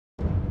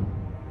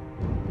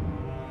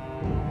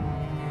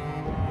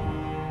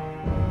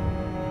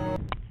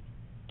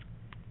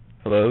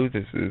Hello,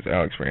 this is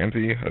Alex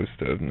Ramsey,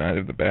 host of Night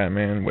of the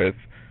Batman, with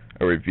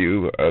a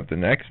review of the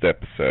next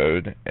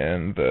episode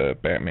in the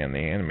Batman the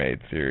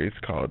Animated series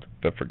called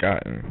The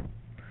Forgotten.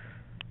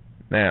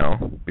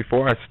 Now,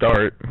 before I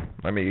start,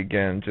 let me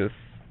again just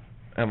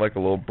have like a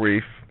little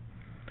brief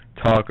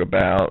talk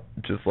about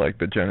just like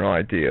the general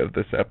idea of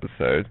this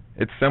episode.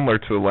 It's similar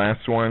to the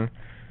last one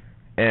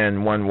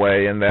in one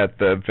way, in that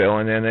the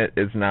villain in it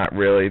is not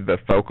really the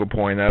focal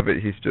point of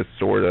it. He's just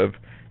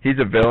he's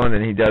a villain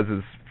and he does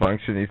his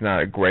function. He's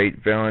not a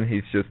great villain.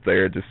 He's just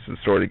there just to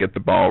sort of get the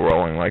ball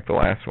rolling like the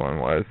last one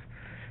was.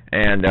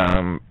 And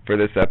for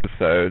this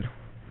episode,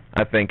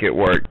 I think it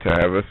worked to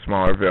have a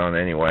smaller villain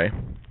anyway.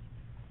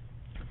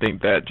 I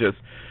think that just,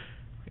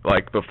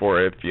 like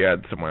before, if you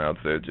had someone else,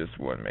 it just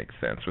wouldn't make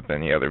sense with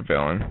any other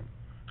villain.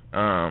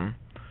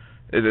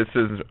 This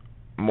is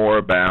more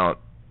about,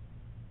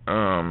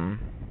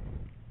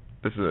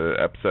 this is an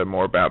episode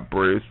more about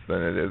Bruce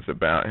than it is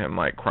about him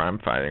like crime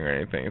fighting or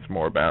anything. It's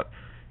more about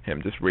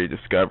him just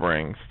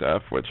rediscovering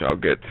stuff, which I'll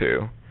get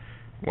to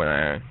when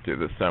I do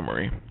the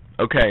summary.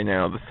 Okay,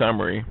 now the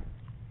summary.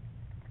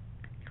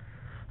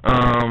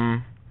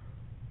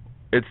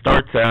 It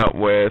starts out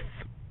with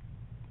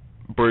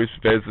Bruce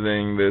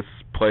visiting this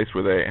place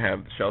where they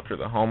have shelter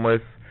the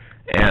homeless,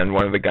 and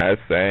one of the guys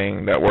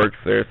that works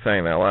there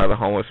saying that a lot of the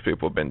homeless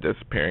people have been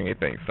disappearing. He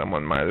thinks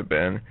someone might have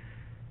been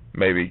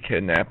maybe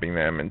kidnapping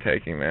them and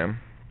taking them.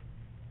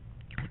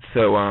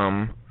 So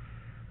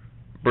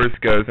Bruce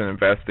goes and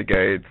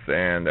investigates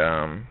and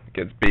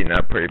gets beaten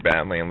up pretty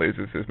badly and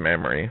loses his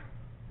memory.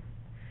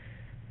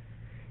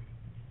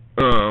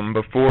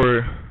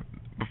 Before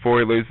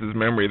he loses his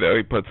memory, though,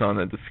 he puts on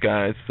a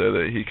disguise so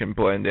that he can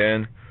blend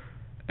in.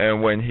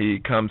 And when he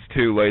comes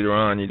to later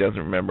on, he doesn't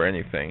remember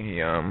anything.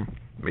 He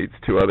meets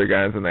two other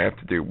guys, and they have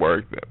to do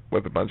work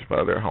with a bunch of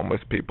other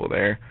homeless people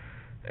there.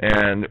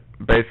 And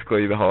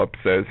basically, the whole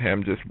episode is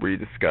him just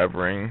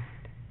rediscovering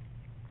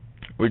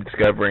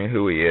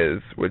who he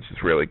is, which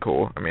is really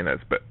cool. I mean,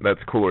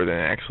 that's cooler than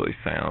it actually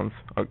sounds.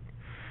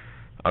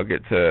 I'll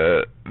get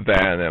to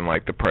that and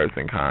like the pros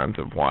and cons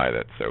of why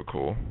that's so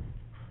cool.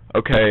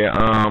 Okay,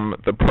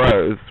 the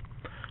pros.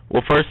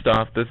 Well, first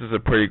off, this is a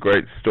pretty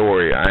great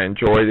story. I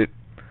enjoyed it.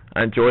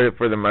 I enjoyed it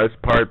for the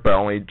most part, but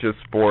only just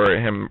for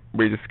him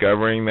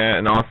rediscovering that,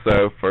 and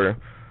also for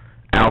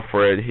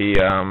Alfred. He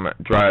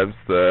drives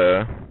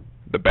the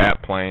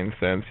bat plane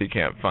since he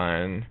can't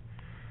find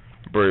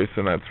Bruce,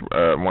 and that's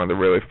one of the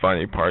really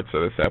funny parts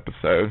of this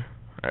episode.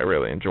 I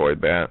really enjoyed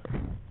that.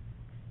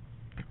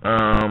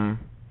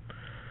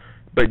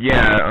 But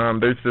yeah,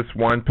 there's this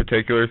one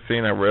particular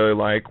scene I really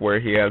like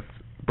where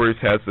Bruce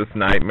has this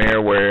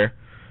nightmare where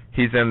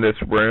he's in this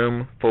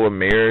room full of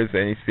mirrors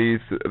and he sees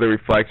the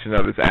reflection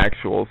of his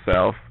actual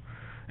self,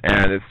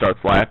 and it starts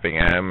laughing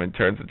at him and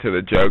turns into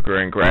the Joker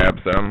and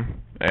grabs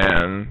him,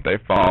 and they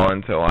fall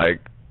into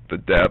like the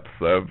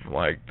depths of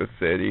like the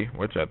city,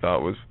 which I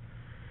thought was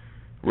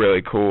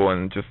really cool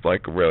and just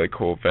like a really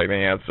cool effect. And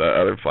he has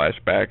other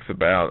flashbacks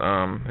about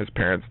his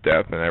parents'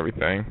 death and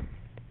everything.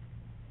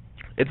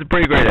 It's a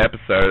pretty great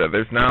episode.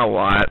 There's not a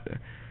lot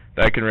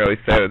that I can really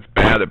say that's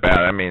bad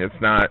about it. I mean,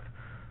 it's not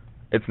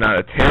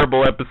a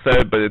terrible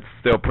episode, but it's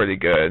still pretty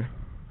good.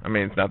 I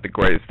mean, it's not the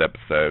greatest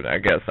episode. I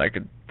guess I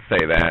could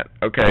say that.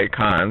 Okay,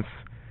 cons.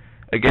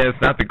 Again,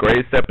 it's not the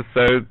greatest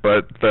episode,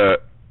 but some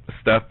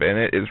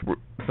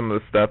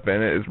of the stuff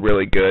in it is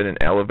really good and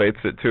elevates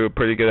it to a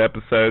pretty good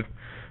episode.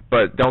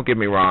 But don't get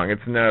me wrong,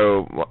 it's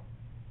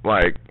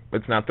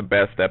not the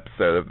best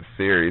episode of the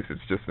series.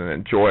 It's just an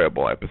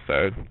enjoyable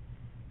episode.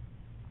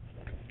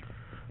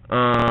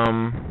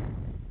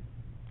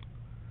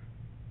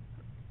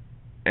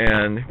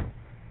 And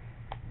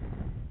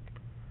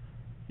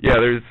yeah,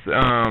 there's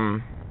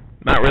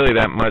not really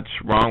that much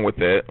wrong with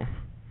it.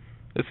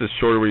 This is a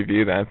shorter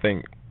review than I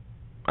think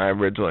I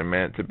originally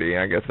meant to be.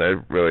 I guess I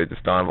really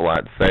just don't have a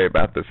lot to say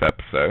about this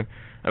episode.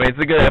 I mean,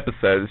 it's a good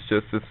episode. It's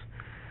just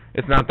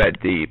it's not that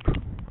deep,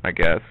 I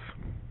guess.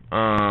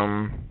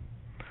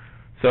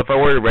 So if I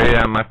were to rate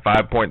it on my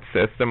 5-point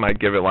system, I'd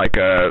give it like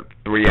a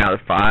 3 out of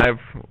 5,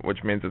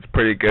 which means it's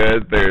pretty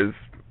good. There's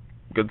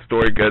good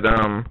story, good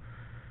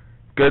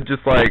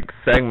just like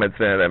segments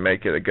in it that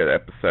make it a good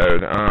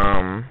episode.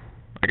 I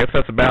guess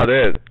that's about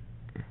it.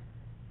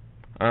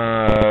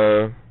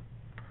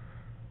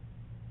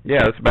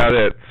 Yeah, that's about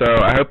it. So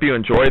I hope you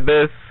enjoyed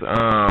this.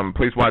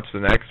 Please watch the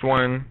next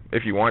one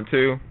if you want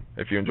to.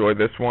 If you enjoyed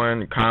this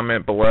one,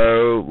 comment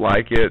below,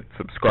 like it,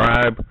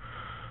 subscribe.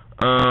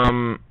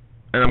 And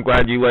I'm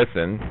glad you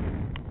listened.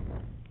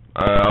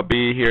 I'll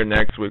be here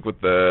next week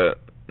with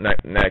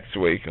next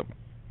week,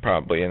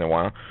 probably in a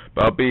while.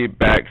 But I'll be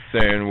back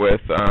soon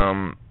with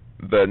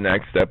the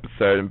next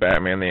episode in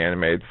Batman the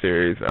Animated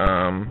Series.